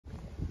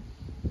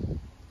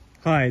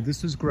Hi,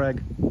 this is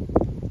Greg,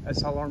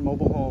 SLR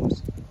Mobile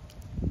Homes.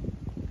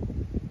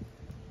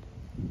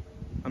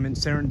 I'm in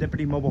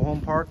Serendipity Mobile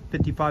Home Park,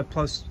 55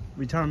 plus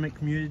retirement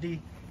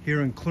community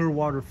here in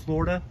Clearwater,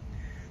 Florida.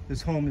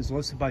 This home is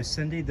listed by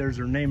Cindy. There's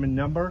her name and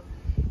number.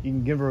 You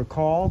can give her a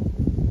call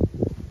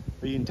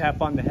or you can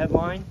tap on the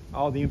headline.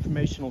 All the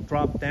information will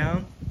drop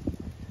down.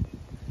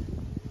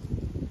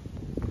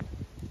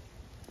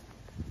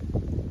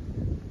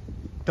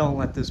 Don't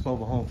let this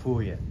mobile home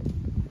fool you.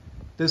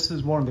 This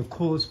is one of the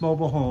coolest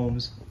mobile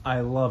homes.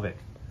 I love it.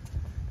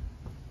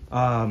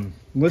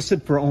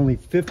 Listed for only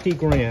 50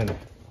 grand.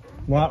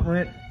 Lot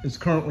rent is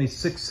currently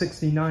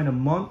 $669 a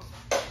month.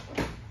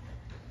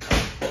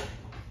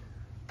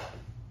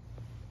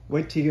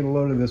 Wait till you get a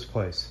load of this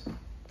place.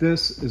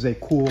 This is a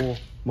cool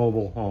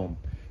mobile home.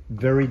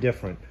 Very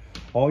different.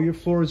 All your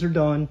floors are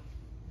done.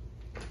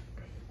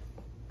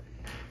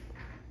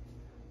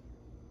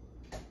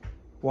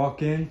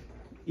 Walk in,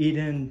 eat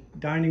in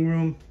dining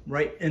room,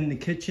 right in the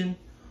kitchen.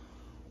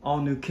 All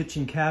new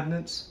kitchen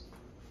cabinets,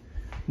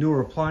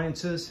 newer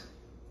appliances.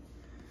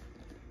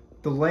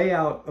 The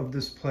layout of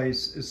this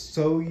place is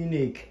so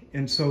unique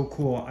and so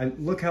cool.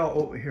 Look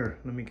how, here,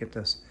 let me get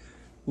this.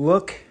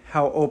 Look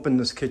how open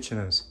this kitchen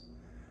is.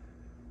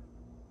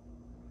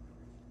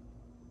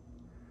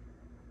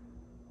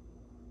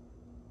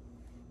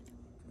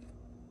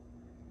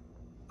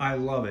 I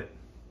love it.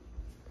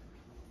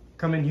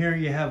 Come in here,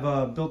 you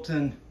have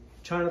built-in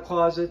china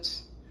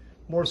closets,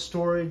 more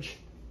storage,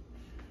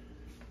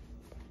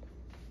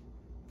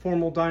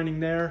 formal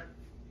dining there.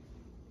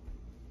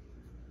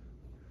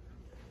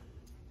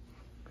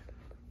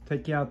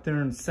 Take you out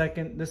there in a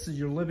second. This is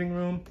your living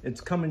room. It's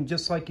coming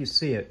just like you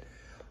see it.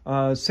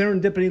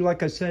 Serendipity,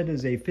 like I said,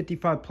 is a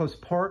 55 plus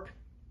park.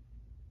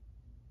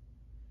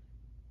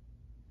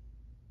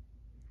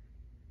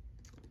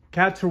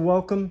 Cats are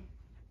welcome.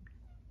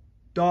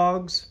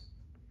 Dogs.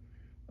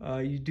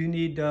 You do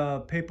need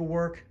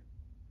paperwork,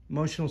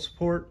 emotional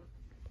support.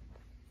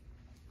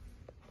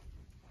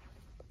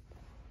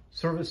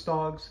 Service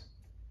dogs.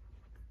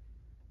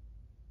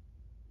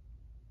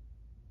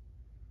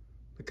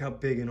 Look how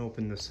big and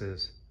open this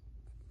is.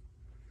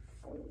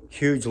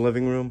 Huge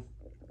living room.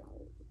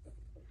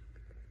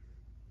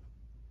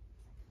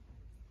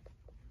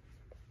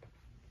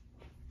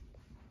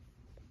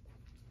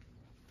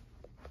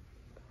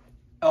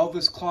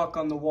 Elvis clock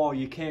on the wall,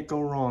 you can't go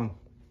wrong.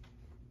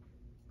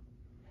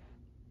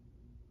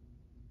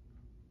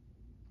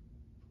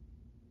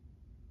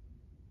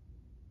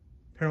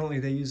 Apparently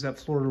they use that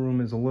Florida room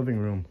as a living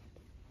room.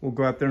 We'll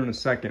go out there in a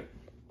second.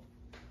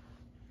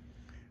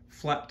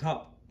 Flat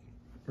top,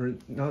 or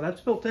no,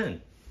 that's built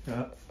in.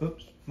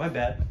 Oops, my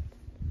bad.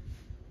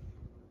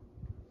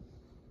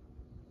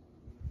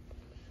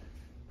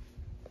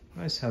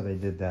 Nice how they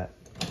did that.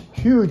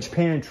 Huge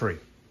pantry.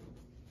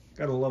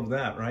 Gotta love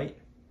that, right?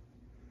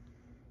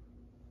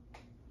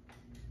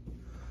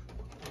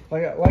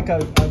 Like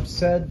I've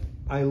said,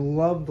 I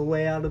love the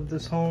layout of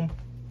this home.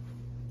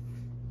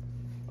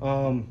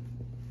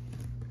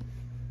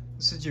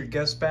 This is your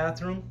guest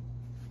bathroom.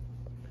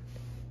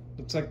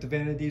 Looks like the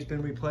vanity's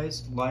been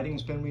replaced.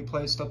 Lighting's been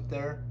replaced up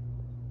there.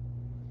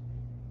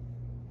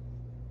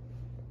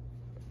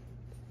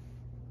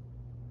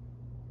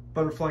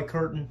 Butterfly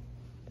curtain.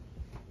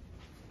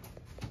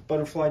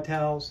 Butterfly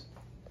towels.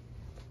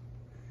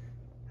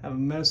 Have a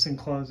medicine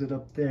closet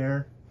up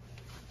there.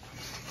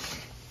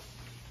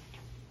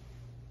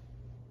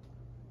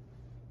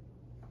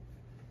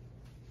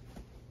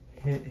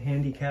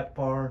 Handicap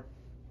bar.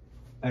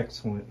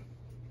 Excellent.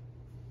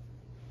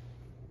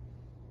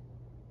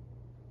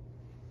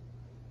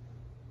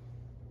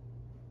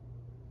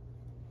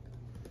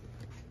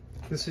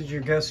 This is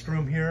your guest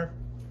room here.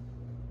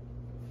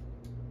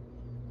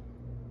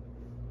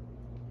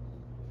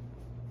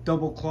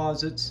 Double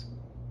closets.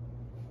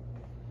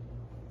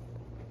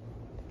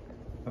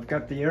 I've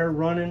got the air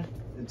running.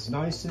 It's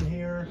nice in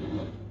here.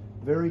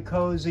 Very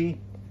cozy.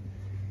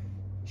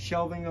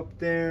 Shelving up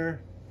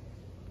there.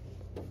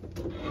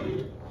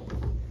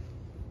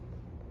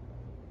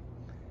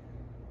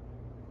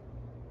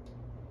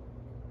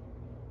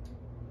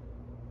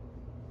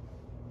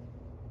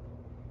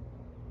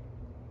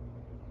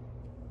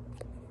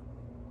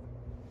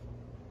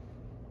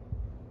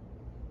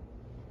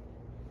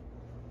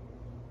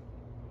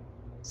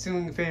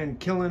 Ceiling fan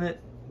killing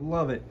it.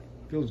 Love it.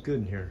 Feels good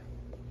in here.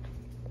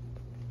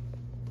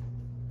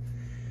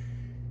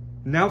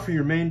 Now for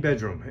your main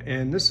bedroom.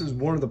 And this is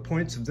one of the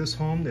points of this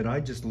home that I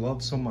just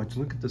love so much.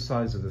 Look at the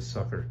size of this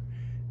sucker.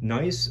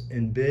 Nice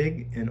and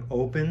big and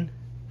open.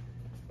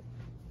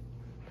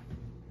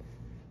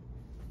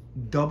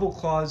 Double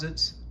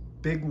closets.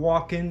 Big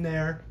walk-in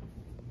there.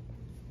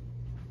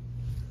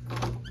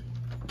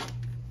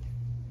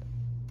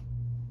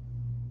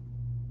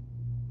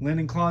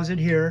 Linen closet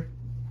here.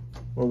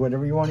 Or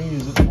whatever you want to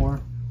use it for.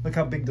 Look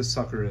how big this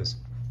sucker is.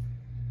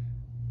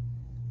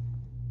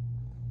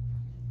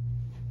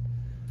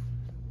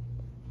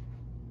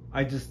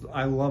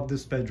 I love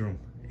this bedroom.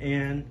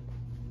 And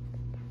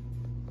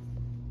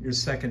your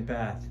second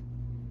bath.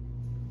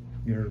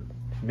 Your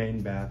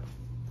main bath,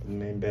 the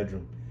main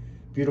bedroom.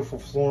 Beautiful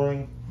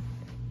flooring,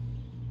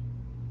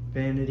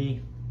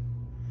 vanity.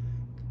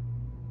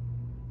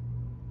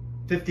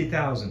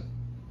 50,000.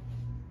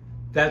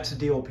 That's a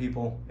deal,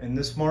 people. In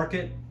this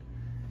market,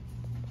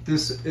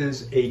 this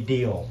is a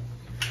deal.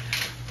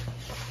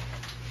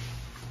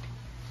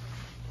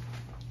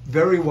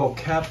 Very well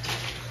kept,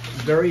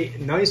 very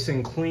nice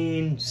and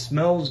clean,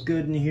 smells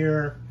good in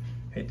here.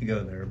 Hate to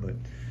go there, but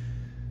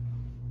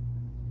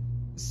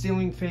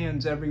ceiling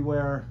fans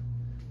everywhere.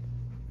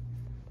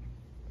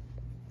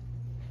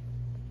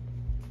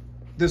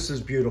 This is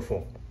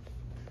beautiful.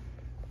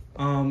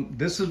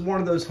 This is one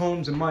of those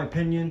homes, in my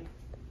opinion,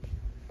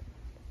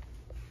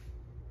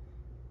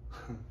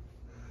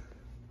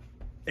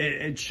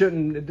 it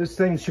shouldn't, this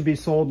thing should be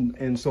sold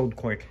and sold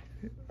quick.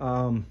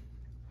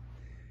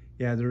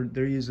 Yeah,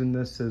 they're using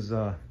this as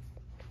a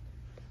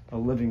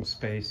living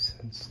space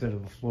instead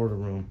of a Florida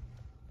room.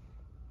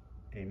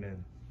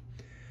 Amen.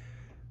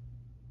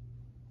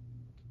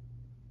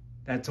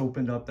 That's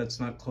opened up, that's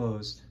not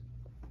closed.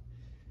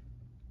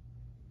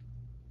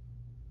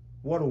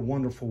 What a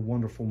wonderful,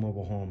 wonderful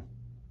mobile home.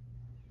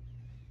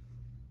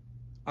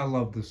 I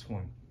love this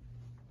one.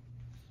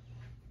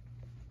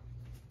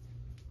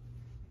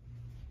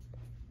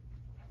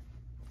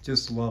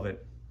 Just love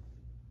it.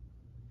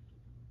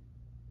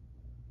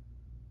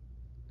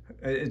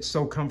 It's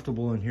so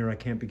comfortable in here, I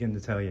can't begin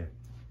to tell you.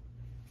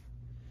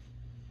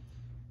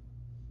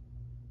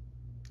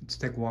 Let's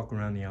take a walk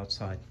around the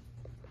outside.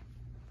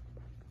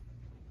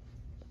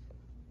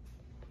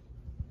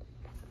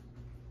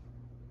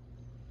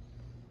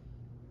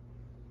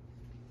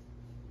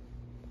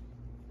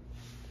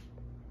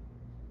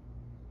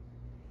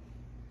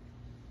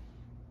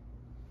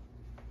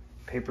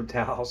 Paper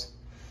towels.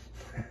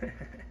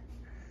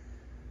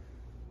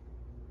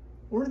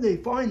 Where do they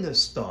find this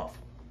stuff?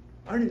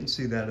 I didn't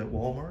see that at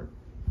Walmart.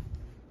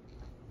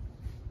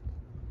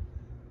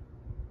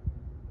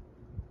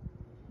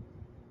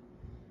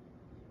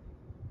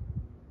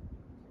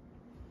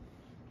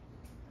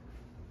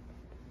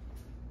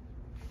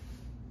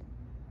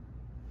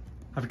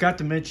 I forgot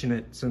to mention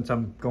it since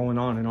I'm going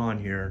on and on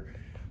here.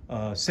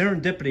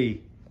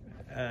 Serendipity,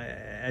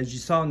 as you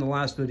saw in the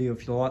last video,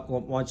 if you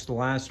watched the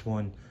last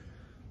one,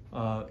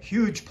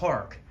 huge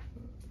park.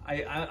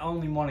 I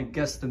only want to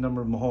guess the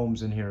number of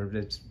homes in here.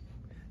 It's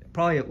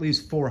probably at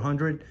least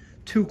 400.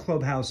 2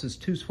 clubhouses,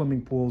 2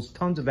 swimming pools,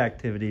 tons of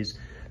activities.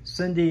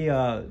 Cindy,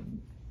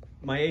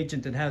 my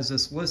agent that has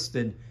this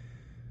listed,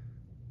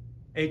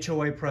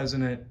 HOA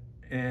president,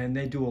 and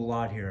they do a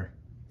lot here.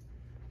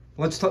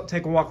 Let's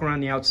take a walk around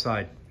the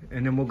outside,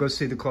 and then we'll go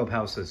see the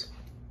clubhouses.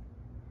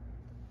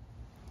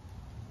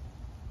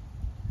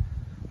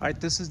 All right,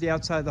 this is the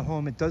outside of the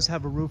home. It does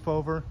have a roof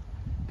over.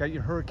 Got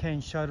your hurricane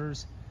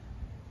shutters.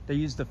 They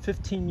used a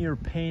 15-year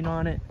paint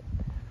on it.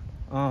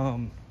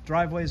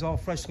 Driveway's all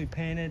freshly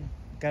painted.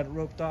 Got it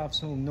roped off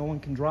so no one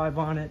can drive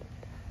on it.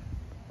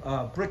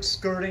 Brick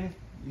skirting.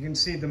 You can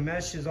see the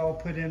mesh is all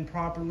put in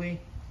properly.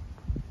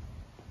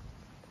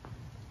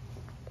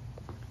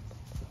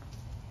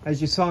 As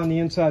you saw on the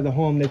inside of the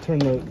home, they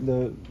turned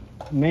the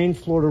main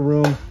Florida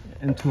room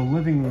into a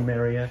living room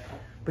area.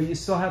 But you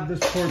still have this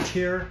porch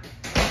here.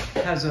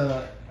 It has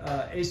a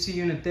AC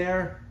unit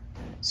there.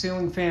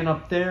 Ceiling fan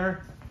up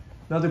there.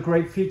 Another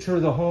great feature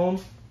of the home,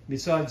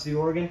 besides the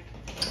organ.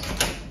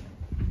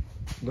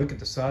 Look at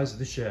the size of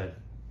the shed.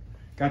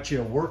 Got you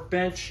a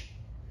workbench,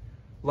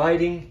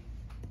 lighting,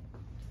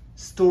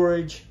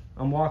 storage.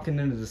 I'm walking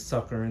into the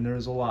sucker and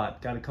there's a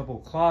lot. Got a couple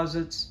of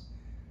closets.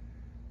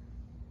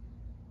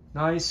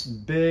 Nice,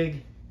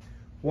 big,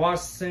 wash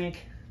sink,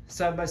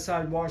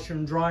 side-by-side washer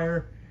and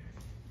dryer.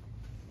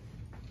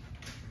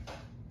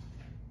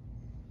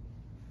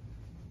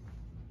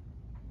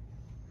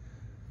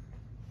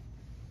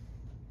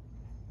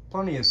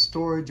 Plenty of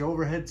storage,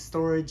 overhead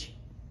storage.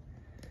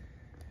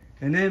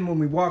 And then when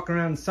we walk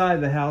around the side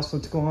of the house,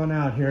 let's go on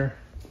out here.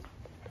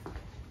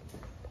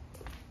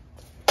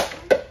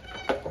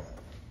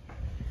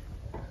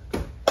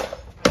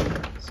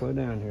 Slow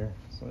down here,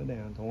 slow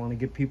down. Don't want to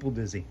get people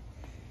dizzy.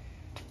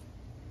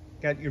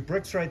 Got your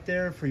bricks right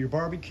there for your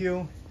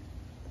barbecue.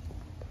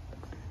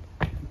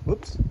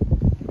 Whoops.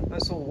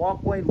 Nice little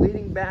walkway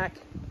leading back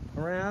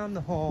around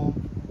the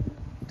home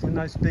to a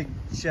nice big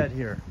shed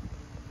here.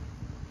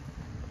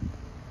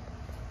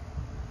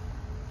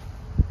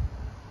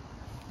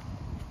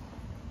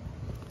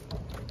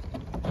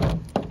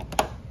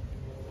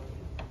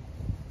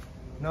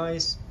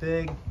 Nice,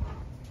 big.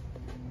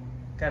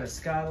 Got a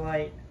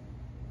skylight.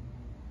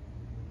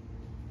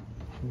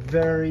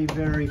 Very,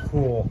 very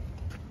cool.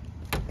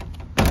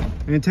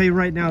 I'm gonna tell you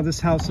right now, this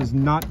house is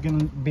not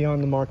gonna be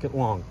on the market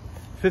long.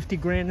 50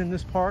 grand in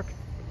this park.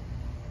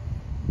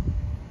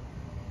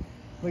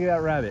 Look at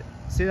that rabbit.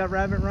 See that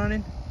rabbit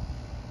running?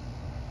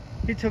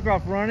 He took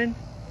off running,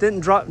 didn't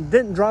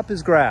drop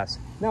his grass.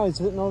 Now he's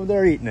sitting over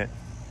there eating it.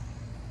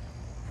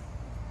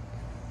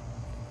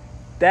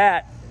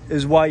 That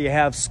is why you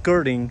have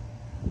skirting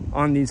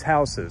on these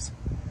houses.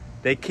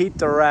 They keep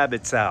the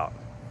rabbits out.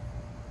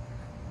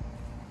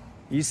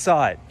 You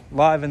saw it.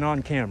 live and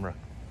on camera.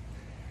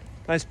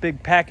 Nice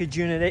big package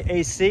unit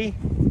AC.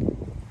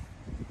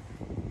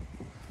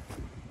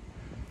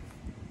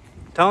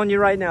 Telling you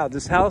right now,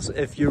 this house,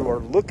 if you are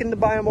looking to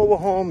buy a mobile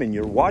home and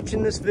you're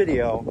watching this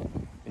video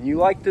and you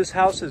like this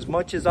house as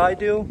much as I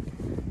do,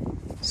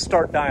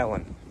 start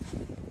dialing.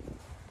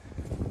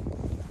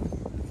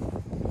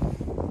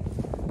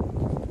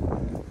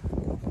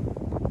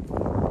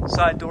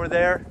 Side door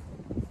there,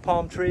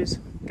 palm trees.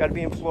 Got to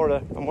be in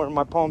Florida. I'm wearing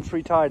my palm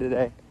tree tie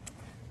today.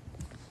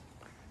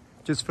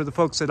 Just for the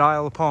folks at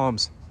Isle of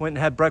Palms. Went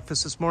and had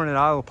breakfast this morning at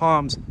Isle of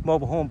Palms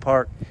Mobile Home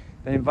Park.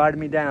 They invited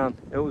me down.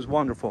 It was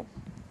wonderful.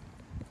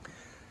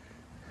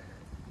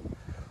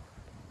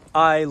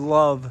 I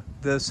love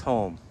this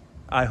home.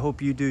 I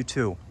hope you do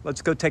too.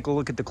 Let's go take a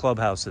look at the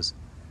clubhouses.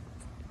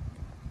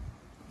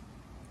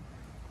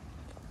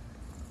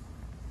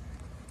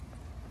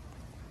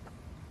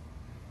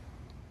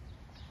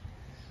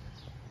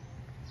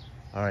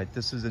 All right,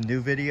 this is a new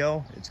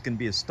video. It's gonna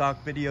be a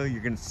stock video.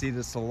 You're gonna see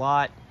this a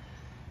lot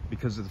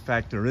because of the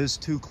fact there is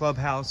 2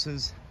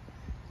 clubhouses.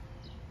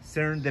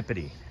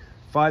 Serendipity.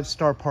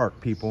 5-star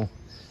park, people.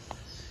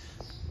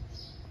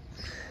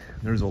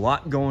 There's a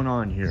lot going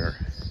on here.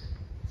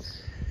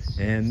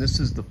 And this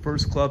is the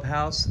first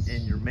clubhouse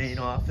in your main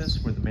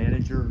office where the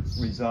manager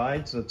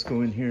resides. Let's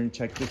go in here and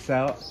check this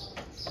out.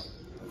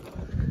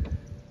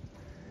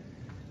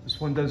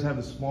 This one does have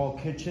a small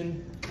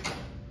kitchen.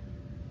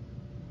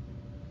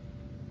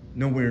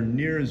 Nowhere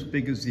near as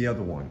big as the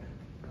other one.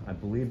 I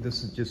believe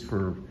this is just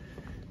for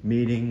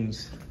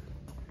meetings,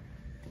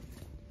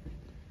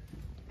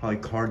 probably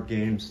card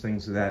games,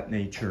 things of that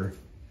nature.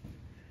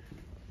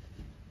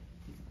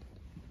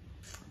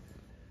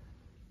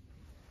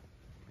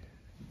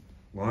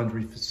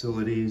 Laundry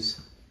facilities,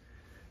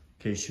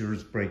 in case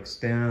yours breaks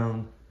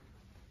down.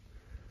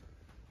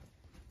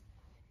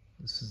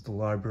 This is the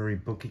library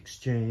book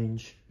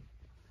exchange.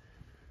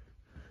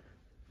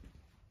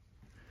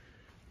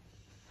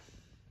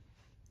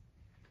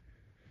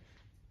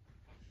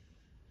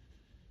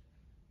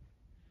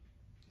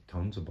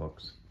 Tons of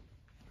books.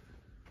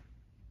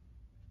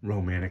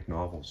 Romantic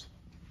novels.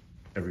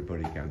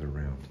 Everybody gather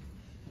around.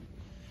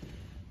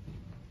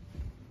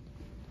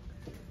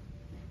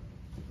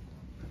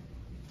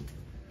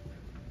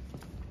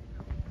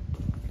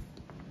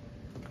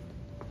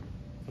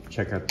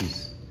 Check out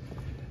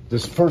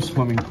this first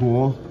swimming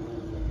pool.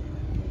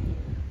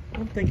 I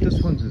don't think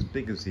this one's as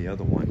big as the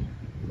other one.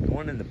 The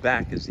one in the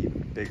back is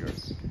even bigger.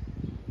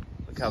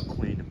 Look how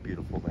clean and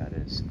beautiful that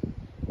is.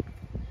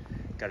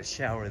 Got a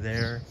shower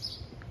there.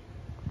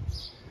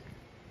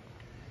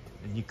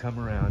 And you come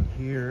around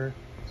here.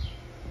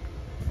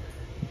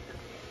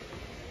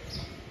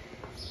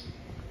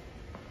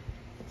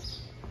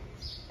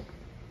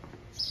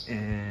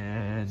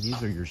 And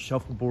these are your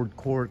shuffleboard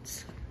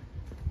courts.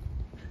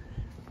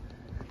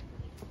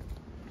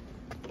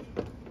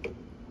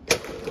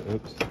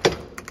 Oops.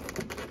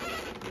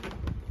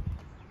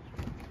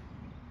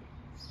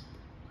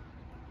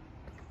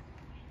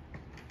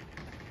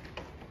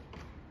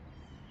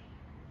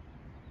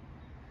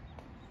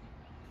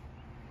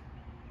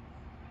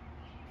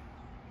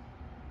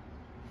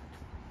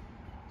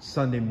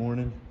 Sunday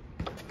morning,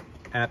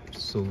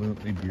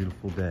 absolutely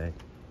beautiful day.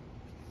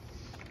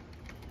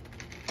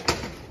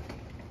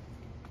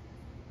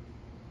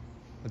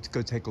 Let's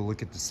go take a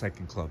look at the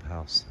second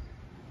clubhouse.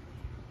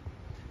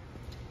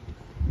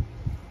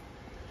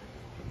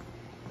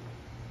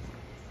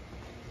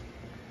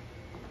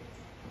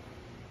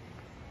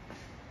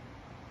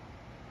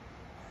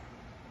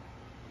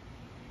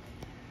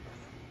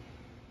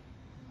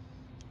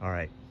 All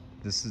right,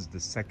 this is the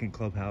second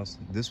clubhouse.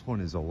 This one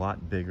is a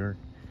lot bigger.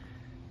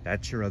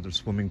 That's your other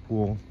swimming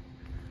pool.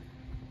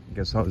 I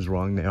guess I was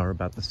wrong, they are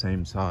about the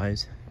same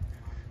size.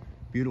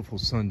 Beautiful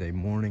Sunday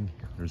morning.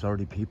 There's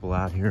already people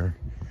out here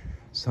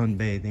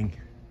sunbathing.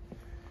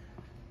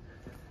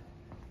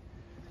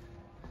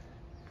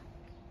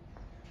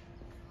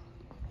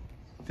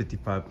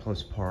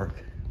 '55+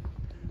 park.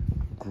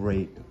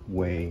 Great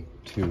way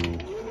to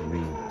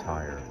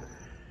retire.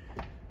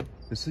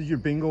 This is your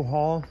bingo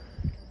hall.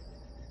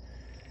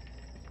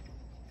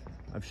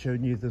 I've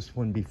showed you this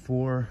one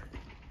before.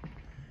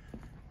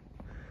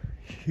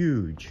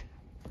 Huge.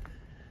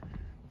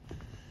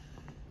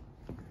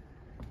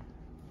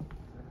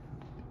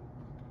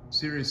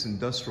 Serious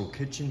industrial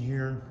kitchen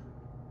here.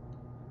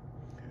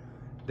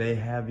 They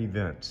have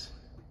events.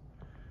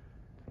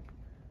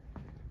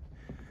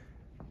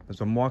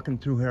 As I'm walking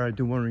through here, I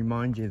do want to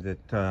remind you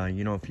that,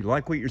 you know, if you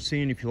like what you're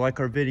seeing, if you like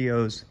our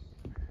videos,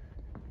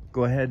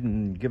 go ahead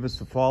and give us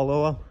a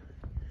follow.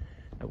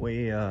 That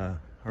way, our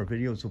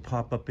videos will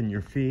pop up in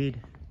your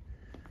feed.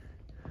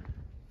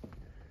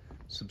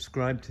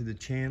 Subscribe to the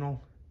channel.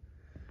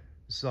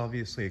 This is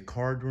obviously a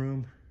card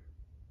room.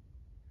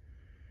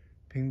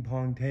 Ping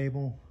pong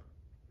table.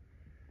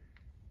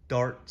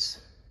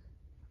 Darts.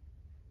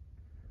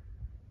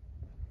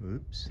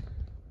 Oops.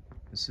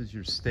 This is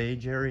your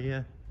stage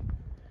area.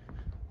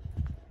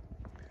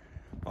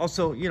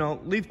 Also, you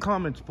know, leave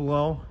comments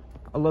below.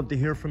 I love to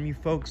hear from you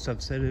folks.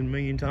 I've said it a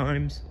million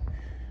times.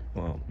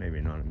 Well,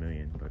 maybe not 1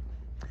 million, but.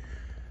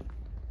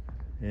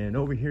 And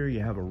over here you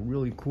have a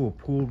really cool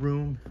pool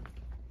room.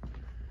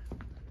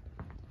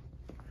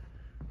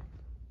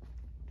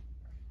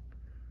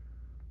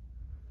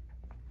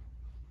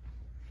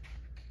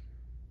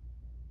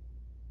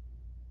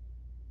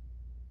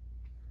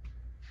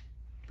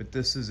 But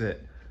this is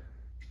it.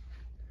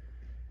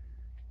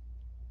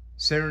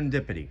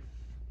 Serendipity.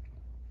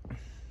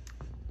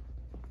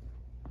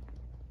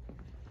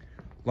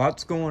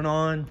 Lots going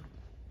on.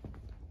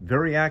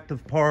 Very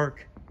active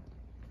park.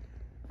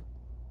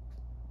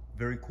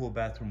 Very cool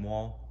bathroom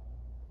wall.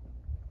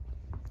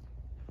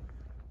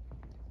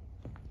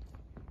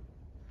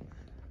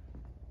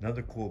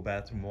 Another cool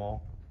bathroom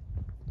wall.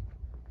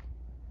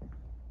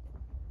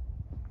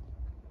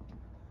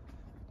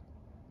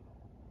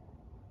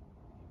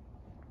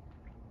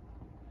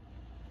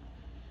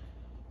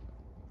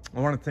 I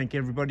want to thank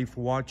everybody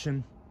for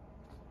watching.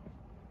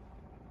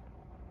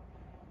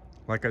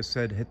 Like I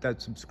said, hit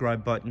that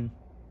subscribe button.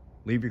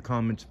 Leave your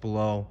comments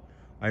below.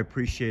 I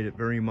appreciate it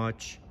very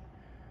much.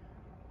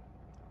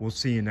 We'll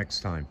see you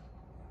next time.